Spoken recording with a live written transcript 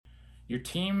Your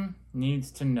team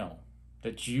needs to know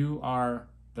that you are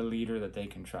the leader that they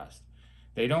can trust.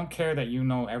 They don't care that you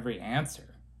know every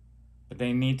answer, but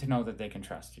they need to know that they can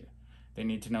trust you. They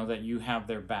need to know that you have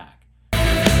their back.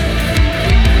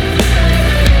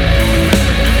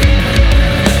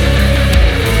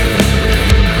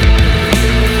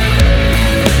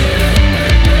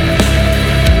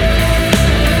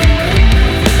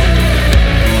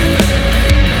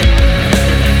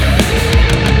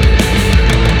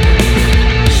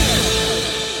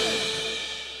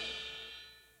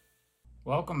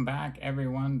 Welcome back,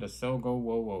 everyone, to So Go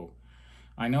Whoa Whoa.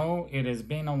 I know it has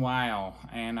been a while,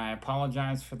 and I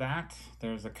apologize for that.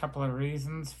 There's a couple of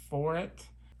reasons for it.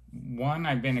 One,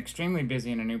 I've been extremely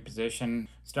busy in a new position.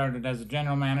 Started as a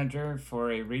general manager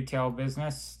for a retail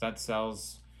business that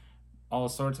sells all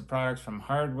sorts of products, from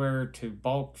hardware to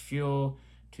bulk fuel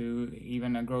to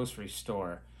even a grocery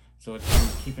store. So it's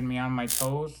been keeping me on my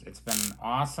toes. It's been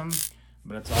awesome,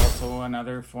 but it's also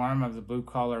another form of the blue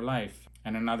collar life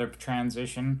and another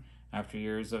transition after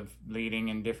years of leading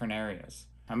in different areas.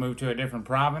 I moved to a different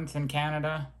province in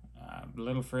Canada, a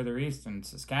little further east in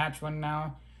Saskatchewan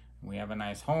now. We have a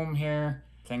nice home here.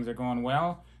 Things are going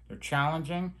well. They're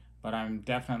challenging, but I'm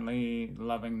definitely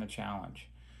loving the challenge.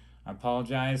 I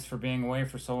apologize for being away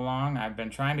for so long. I've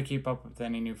been trying to keep up with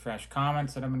any new fresh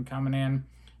comments that have been coming in,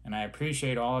 and I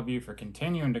appreciate all of you for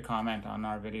continuing to comment on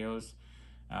our videos,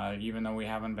 even though we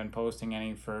haven't been posting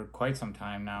any for quite some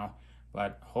time now.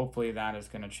 But hopefully that is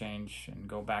going to change and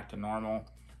go back to normal,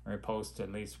 where I post at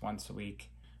least once a week.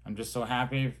 I'm just so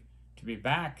happy to be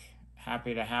back,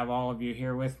 happy to have all of you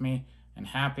here with me, and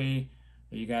happy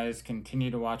that you guys continue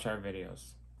to watch our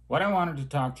videos. What I wanted to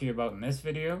talk to you about in this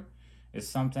video is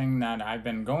something that I've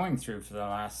been going through for the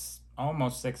last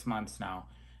almost 6 months now.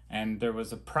 And there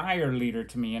was a prior leader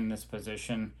to me in this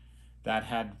position that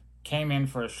had came in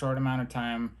for a short amount of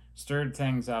time, stirred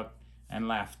things up, and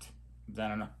left.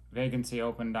 Then a vacancy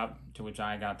opened up, to which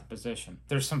I got the position.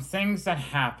 There's some things that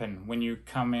happen when you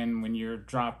come in, when you're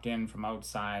dropped in from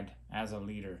outside as a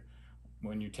leader,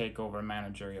 when you take over a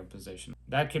managerial position.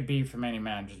 That could be from any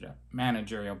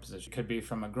managerial position. It could be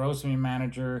from a grocery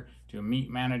manager to a meat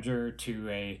manager to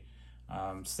a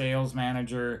sales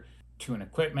manager to an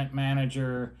equipment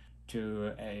manager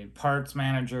to a parts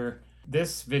manager.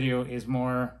 This video is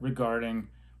more regarding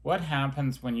what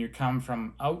happens when you come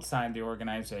from outside the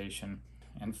organization,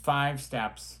 and 5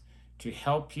 steps to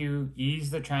help you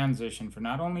ease the transition for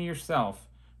not only yourself,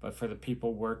 but for the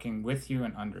people working with you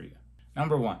and under you.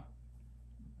 Number 1,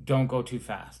 don't go too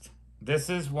fast. This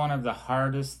is one of the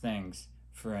hardest things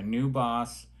for a new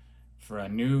boss, for a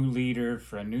new leader,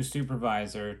 for a new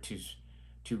supervisor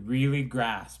to really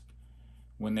grasp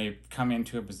when they come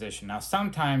into a position. Now,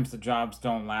 sometimes the jobs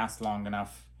don't last long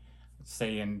enough,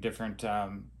 say in different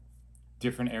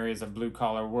areas of blue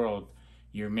collar world.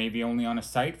 You're maybe only on a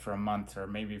site for a month, or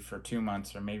maybe for 2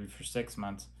 months, or maybe for 6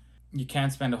 months. You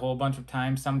can't spend a whole bunch of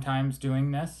time sometimes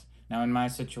doing this. Now, in my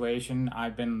situation,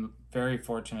 I've been very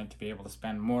fortunate to be able to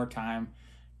spend more time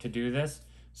to do this.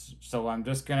 So I'm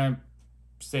just gonna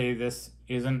say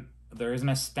there isn't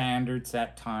a standard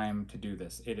set time to do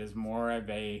this. It is more of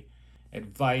a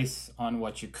advice on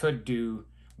what you could do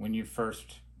when you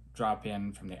first drop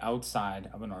in from the outside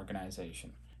of an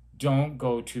organization. Don't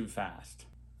go too fast.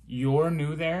 You're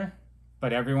new there,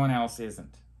 but everyone else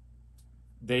isn't.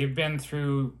 They've been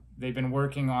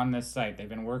working on this site, they've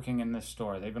been working in this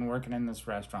store, they've been working in this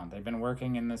restaurant, they've been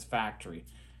working in this factory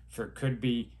for could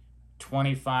be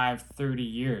 25, 30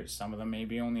 years. Some of them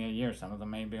maybe only a year, some of them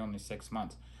maybe only 6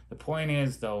 months. The point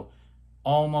is, though,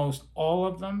 almost all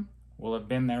of them will have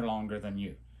been there longer than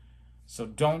you. So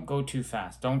don't go too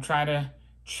fast. Don't try to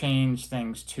change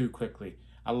things too quickly.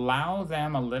 Allow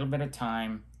them a little bit of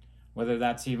time, whether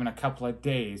that's even a couple of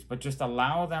days, but just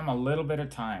allow them a little bit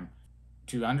of time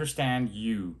to understand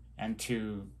you and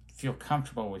to feel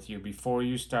comfortable with you before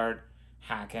you start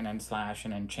hacking and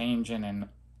slashing and changing and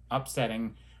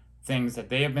upsetting things that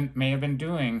they may have been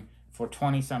doing for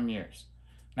 20 some years.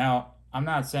 Now, I'm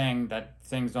not saying that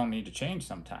things don't need to change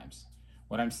sometimes.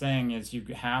 What I'm saying is you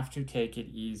have to take it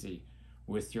easy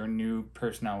with your new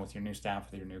personnel, with your new staff,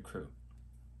 with your new crew.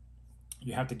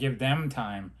 You have to give them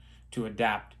time to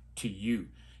adapt to you.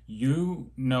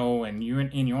 You know, and you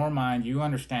in your mind, you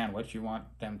understand what you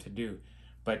want them to do.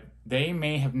 But they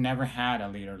may have never had a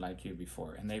leader like you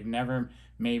before, and they've never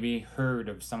maybe heard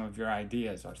of some of your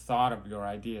ideas or thought of your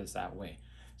ideas that way.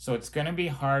 So it's going to be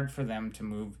hard for them to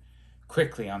move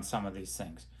quickly on some of these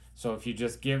things. So if you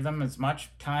just give them as much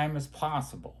time as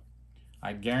possible,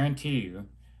 I guarantee you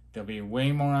they'll be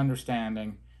way more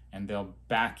understanding, and they'll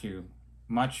back you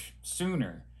much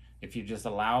sooner if you just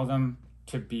allow them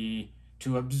to be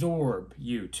to absorb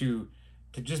you, to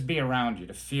just be around you,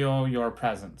 to feel your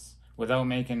presence without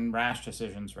making rash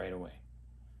decisions right away.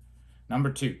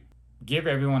 Number 2, give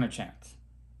everyone a chance.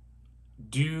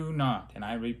 Do not, and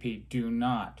I repeat, do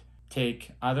not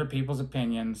take other people's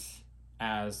opinions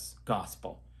as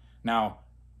gospel. Now,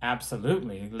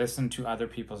 absolutely listen to other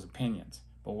people's opinions,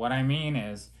 but what I mean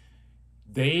is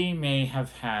they may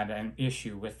have had an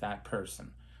issue with that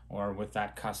person or with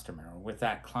that customer or with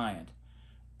that client.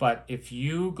 But if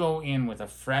you go in with a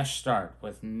fresh start,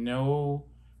 with no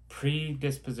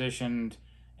predispositioned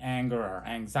anger or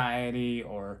anxiety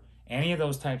or any of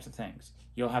those types of things,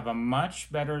 you'll have a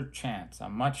much better chance, a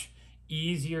much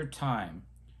easier time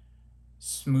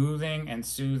smoothing and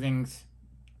soothing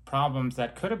problems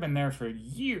that could have been there for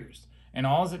years. And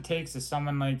all it takes is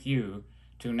someone like you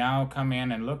to now come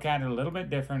in and look at it a little bit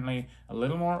differently, a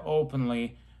little more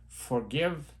openly,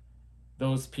 forgive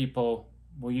those people.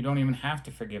 Well, you don't even have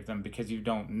to forgive them because you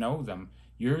don't know them.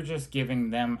 You're just giving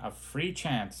them a free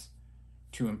chance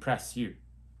to impress you.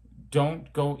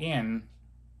 Don't go in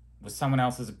with someone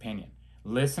else's opinion.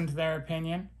 Listen to their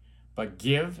opinion, but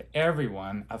give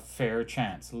everyone a fair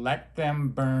chance. Let them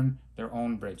burn their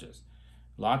own bridges.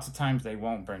 Lots of times they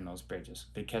won't burn those bridges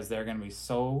because they're going to be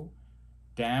so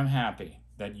damn happy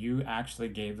that you actually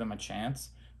gave them a chance.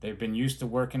 They've been used to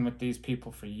working with these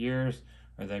people for years,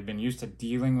 or they've been used to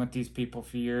dealing with these people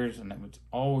for years, and it's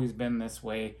always been this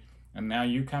way. And now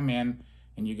you come in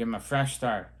and you give them a fresh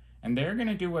start, and they're going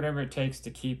to do whatever it takes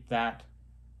to keep that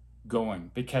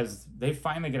going because they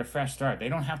finally get a fresh start. They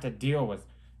don't have to deal with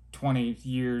 20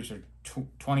 years or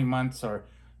 20 months or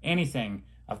anything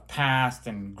of past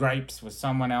and gripes with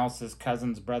someone else's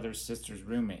cousin's, brother's, sister's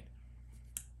roommate.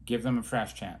 Give them a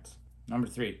fresh chance. Number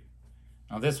 3.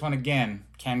 Now this one again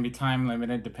can be time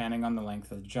limited depending on the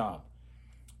length of the job.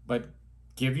 But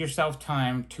give yourself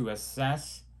time to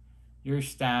assess your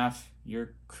staff,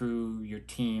 your crew, your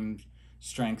team's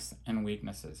strengths and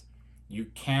weaknesses.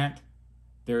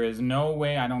 There is no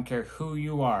way, I don't care who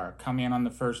you are, come in on the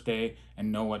first day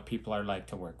and know what people are like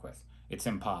to work with. It's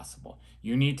impossible.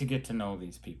 You need to get to know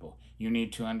these people. You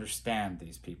need to understand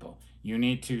these people. You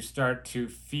need to start to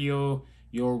feel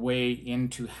your way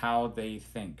into how they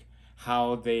think,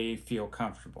 how they feel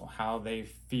comfortable, how they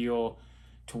feel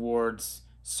towards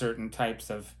certain types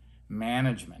of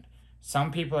management.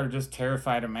 Some people are just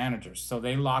terrified of managers, so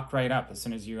they lock right up as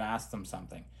soon as you ask them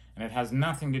something. And it has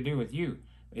nothing to do with you.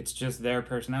 It's just their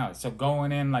personality. So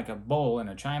going in like a bull in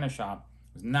a china shop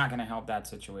is not going to help that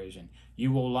situation.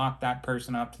 You will lock that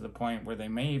person up to the point where they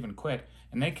may even quit,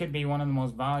 and they could be one of the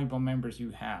most valuable members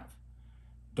you have.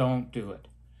 Don't do it.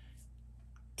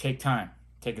 Take time.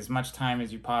 Take as much time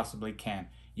as you possibly can,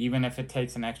 even if it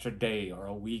takes an extra day or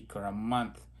a week or a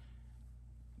month,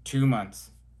 2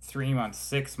 months, 3 months,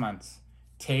 6 months.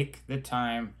 Take the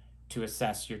time to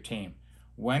assess your team.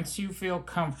 Once you feel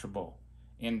comfortable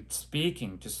in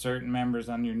speaking to certain members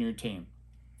on your new team,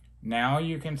 now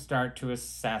you can start to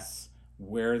assess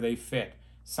where they fit.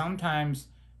 Sometimes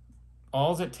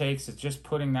all it takes is just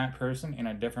putting that person in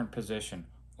a different position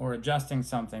or adjusting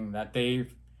something that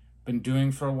they've been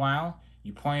doing for a while.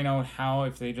 You point out how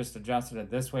if they just adjusted it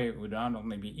this way, it would not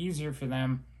only be easier for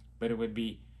them, but it would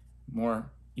be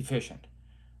more efficient.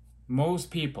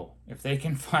 Most people, if they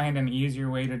can find an easier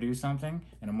way to do something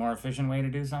and a more efficient way to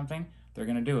do something, they're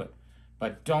going to do it.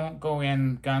 But don't go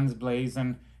in guns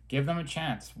blazing. Give them a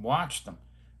chance. Watch them.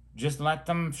 Just let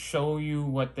them show you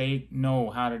what they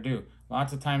know how to do.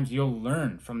 Lots of times you'll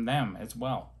learn from them as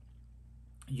well.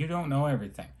 You don't know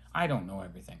everything. I don't know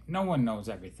everything. No one knows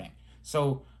everything.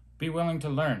 So be willing to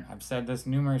learn. I've said this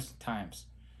numerous times.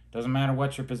 Doesn't matter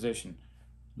what your position.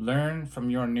 Learn from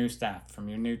your new staff, from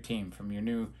your new team, from your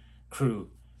new crew.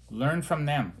 Learn from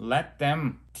them. Let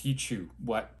them teach you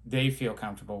what they feel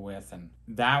comfortable with. And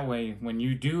that way, when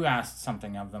you do ask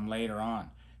something of them later on,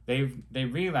 they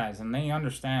realize and they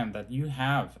understand that you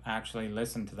have actually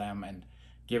listened to them and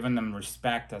given them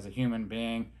respect as a human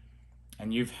being.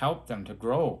 And you've helped them to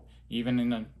grow, even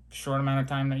in a short amount of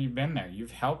time that you've been there.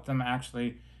 You've helped them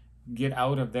actually get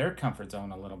out of their comfort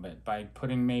zone a little bit by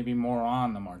putting maybe more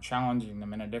on them or challenging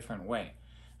them in a different way.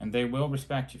 And they will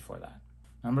respect you for that.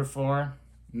 Number 4,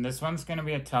 and this one's going to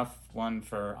be a tough one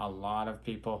for a lot of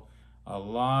people. A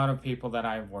lot of people that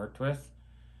I've worked with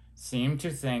seem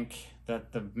to think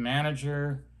that the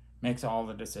manager makes all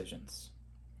the decisions.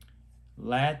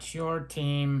 Let your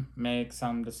team make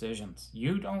some decisions.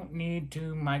 You don't need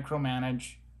to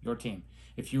micromanage your team.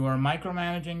 If you are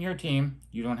micromanaging your team,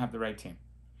 you don't have the right team,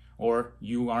 or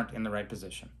you aren't in the right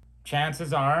position.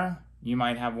 Chances are you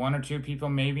might have 1 or 2 people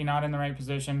maybe not in the right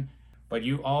position, but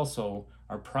you also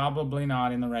are probably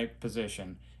not in the right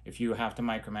position if you have to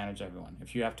micromanage everyone,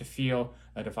 if you have to feel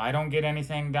that if I don't get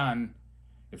anything done,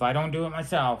 if I don't do it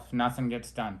myself, nothing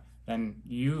gets done, then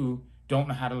you don't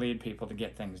know how to lead people to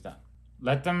get things done.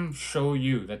 Let them show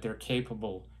you that they're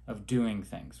capable of doing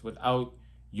things without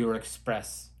your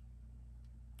express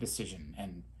decision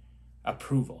and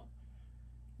approval.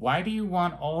 Why do you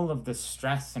want all of the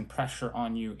stress and pressure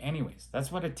on you anyways?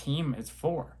 That's what a team is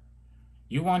for.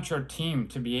 You want your team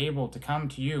to be able to come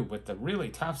to you with the really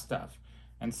tough stuff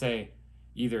and say,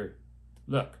 either,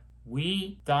 look,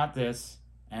 we thought this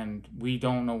and we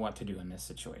don't know what to do in this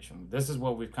situation. This is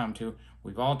what we've come to.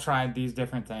 We've all tried these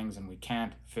different things and we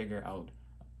can't figure out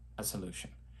a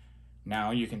solution.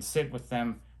 Now you can sit with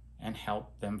them and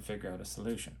help them figure out a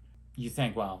solution. You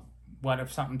think, well, what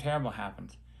if something terrible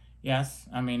happens? Yes,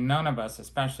 I mean, none of us,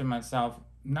 especially myself,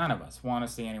 none of us want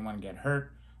to see anyone get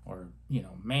hurt or,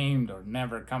 maimed or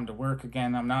never come to work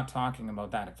again. I'm not talking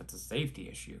about that if it's a safety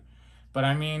issue. But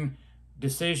I mean,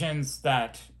 decisions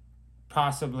that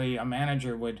possibly a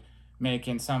manager would make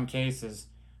in some cases.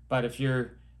 But if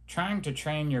you're trying to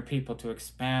train your people to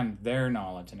expand their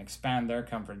knowledge and expand their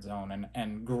comfort zone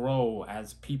and grow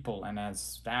as people and as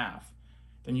staff,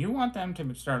 then you want them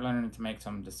to start learning to make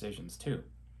some decisions too.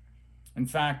 In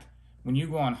fact, when you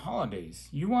go on holidays,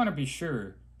 you want to be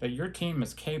sure that your team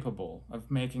is capable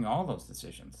of making all those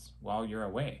decisions while you're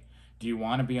away. Do you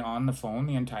want to be on the phone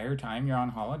the entire time you're on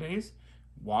holidays,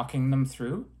 walking them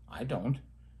through? I don't.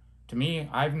 To me,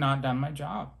 I've not done my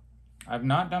job. I've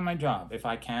not done my job if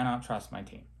I cannot trust my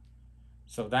team.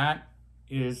 So that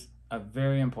is a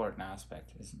very important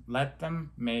aspect, is let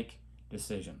them make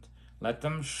decisions. Let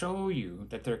them show you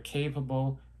that they're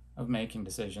capable of making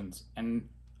decisions and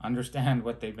understand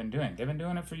what they've been doing. They've been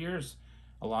doing it for years,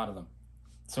 a lot of them.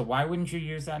 So why wouldn't you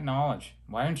use that knowledge?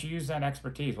 Why wouldn't you use that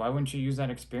expertise? Why wouldn't you use that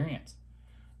experience?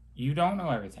 You don't know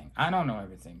everything. I don't know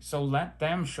everything. So let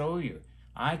them show you.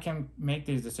 I can make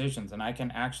these decisions and I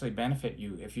can actually benefit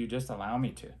you if you just allow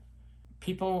me to.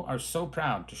 People are so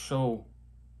proud to show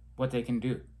what they can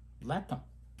do. Let them.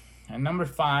 And number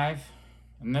 5,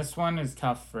 and this one is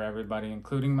tough for everybody,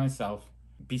 including myself,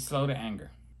 be slow to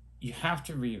anger. You have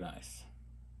to realize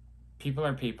people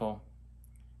are people.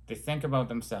 They think about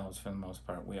themselves for the most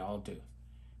part. We all do.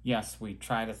 Yes, we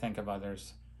try to think of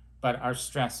others, but our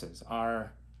stresses,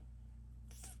 our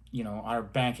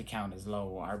bank account is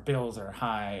low, our bills are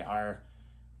high,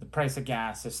 the price of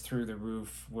gas is through the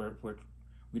roof.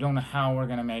 We don't know how we're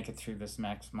going to make it through this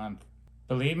next month.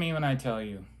 Believe me when I tell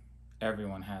you,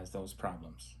 everyone has those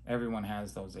problems. Everyone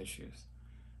has those issues.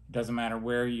 It doesn't matter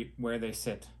where they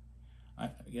sit.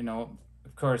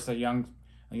 Of course, a young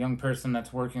person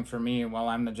that's working for me while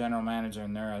I'm the general manager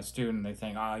and they're a student, they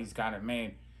think, oh, he's got it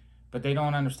made. But they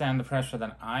don't understand the pressure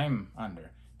that I'm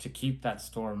under to keep that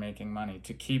store making money,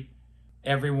 to keep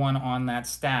everyone on that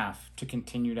staff to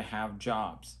continue to have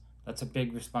jobs. That's a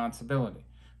big responsibility,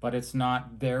 but it's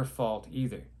not their fault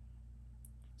either.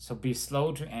 So be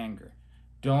slow to anger.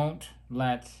 Don't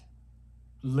let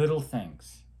little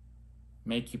things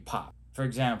make you pop. For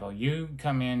example, you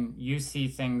come in, you see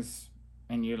things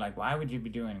and you're like, why would you be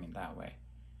doing it that way?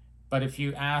 But if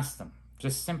you ask them,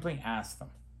 just simply ask them,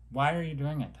 why are you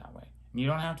doing it that way? And you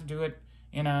don't have to do it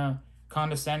in a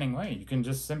condescending way. You can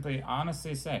just simply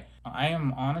honestly say, I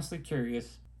am honestly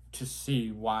curious to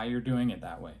see why you're doing it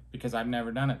that way, because I've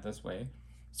never done it this way.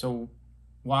 So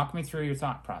walk me through your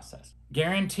thought process.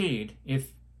 Guaranteed,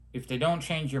 if they don't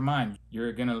change your mind,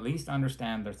 you're going to at least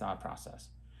understand their thought process.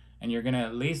 And you're going to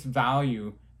at least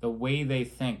value the way they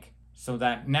think, so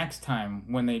that next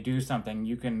time when they do something,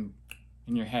 you can,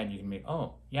 in your head, you can be,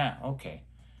 oh, yeah, okay.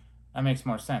 That makes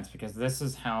more sense, because this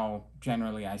is how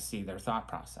generally I see their thought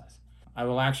process. I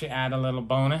will actually add a little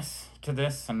bonus to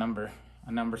this, a number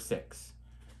 6.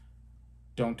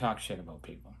 Don't talk shit about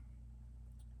people.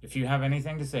 If you have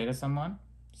anything to say to someone,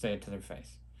 say it to their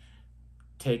face.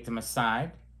 Take them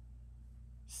aside,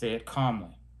 say it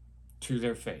calmly, to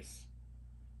their face.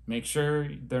 Make sure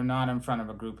they're not in front of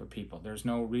a group of people. There's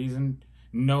no reason,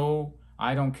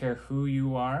 I don't care who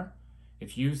you are.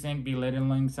 If you think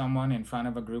belittling someone in front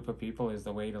of a group of people is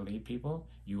the way to lead people,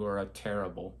 you are a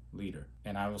terrible leader.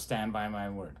 And I will stand by my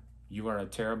word. You are a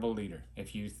terrible leader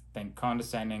if you think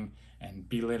condescending and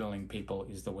belittling people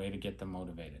is the way to get them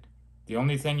motivated. The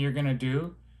only thing you're going to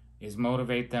do is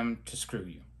motivate them to screw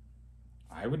you.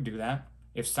 I would do that.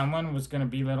 If someone was going to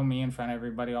belittle me in front of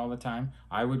everybody all the time,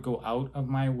 I would go out of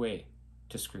my way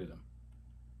to screw them.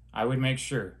 I would make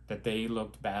sure that they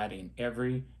looked bad in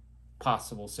every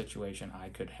possible situation I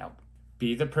could help.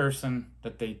 Be the person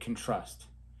that they can trust.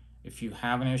 If you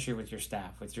have an issue with your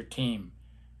staff, with your team,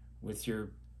 with your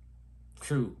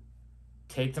crew,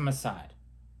 take them aside.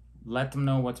 Let them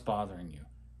know what's bothering you.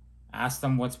 Ask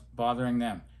them what's bothering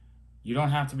them. You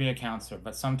don't have to be a counselor,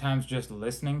 but sometimes just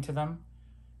listening to them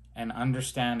and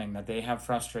understanding that they have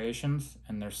frustrations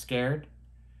and they're scared,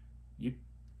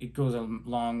 it goes a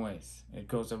long ways. It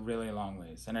goes a really long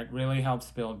ways. And it really helps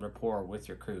build rapport with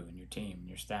your crew and your team and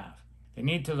your staff. They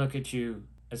need to look at you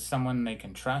as someone they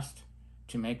can trust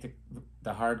to make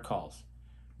the hard calls.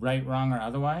 Right, wrong, or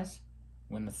otherwise,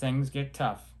 when the things get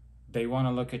tough, they want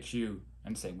to look at you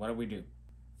and say, what do we do?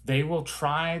 They will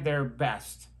try their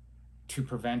best to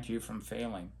prevent you from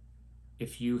failing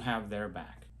if you have their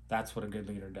back. That's what a good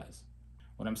leader does.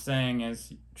 What I'm saying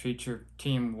is treat your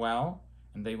team well,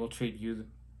 and they will treat you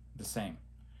the same.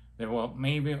 There will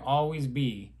maybe always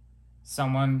be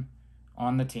someone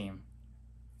on the team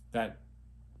that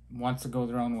wants to go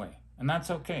their own way, and that's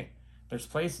okay. There's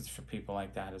places for people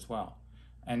like that as well,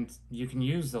 and you can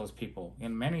use those people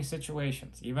in many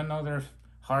situations, even though they're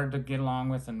hard to get along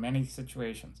with in many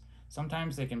situations.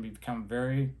 Sometimes they can become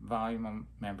very valuable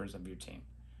members of your team,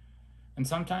 and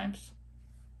sometimes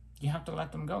you have to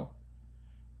let them go.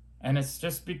 And it's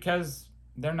just because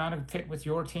they're not a fit with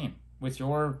your team, with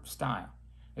your style.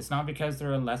 It's not because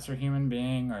they're a lesser human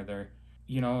being, or they're,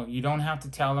 you don't have to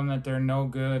tell them that they're no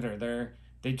good, or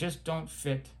they just don't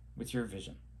fit with your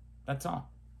vision. That's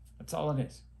all. That's all it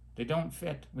is. They don't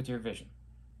fit with your vision.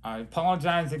 I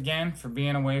apologize again for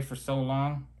being away for so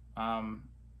long.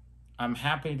 I'm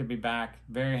happy to be back,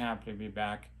 very happy to be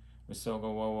back with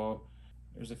SoGoWoWo.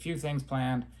 There's a few things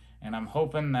planned, and I'm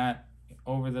hoping that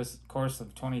over this course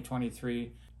of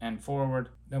 2023 and forward,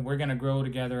 that we're going to grow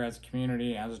together as a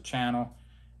community, as a channel,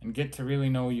 and get to really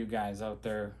know you guys out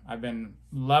there. I've been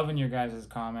loving your guys'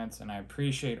 comments, and I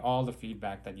appreciate all the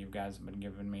feedback that you guys have been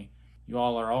giving me. You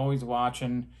all are always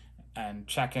watching and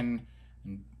checking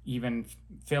and even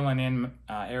filling in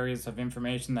areas of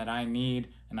information that I need,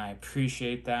 and I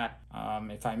appreciate that.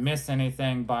 If I miss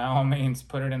anything, by all means,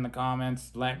 put it in the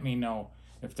comments. Let me know.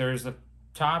 If there's a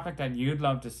topic that you'd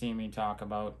love to see me talk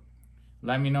about,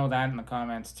 let me know that in the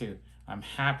comments too. I'm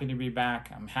happy to be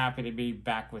back. I'm happy to be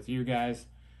back with you guys.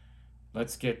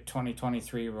 Let's get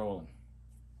 2023 rolling.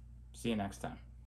 See you next time.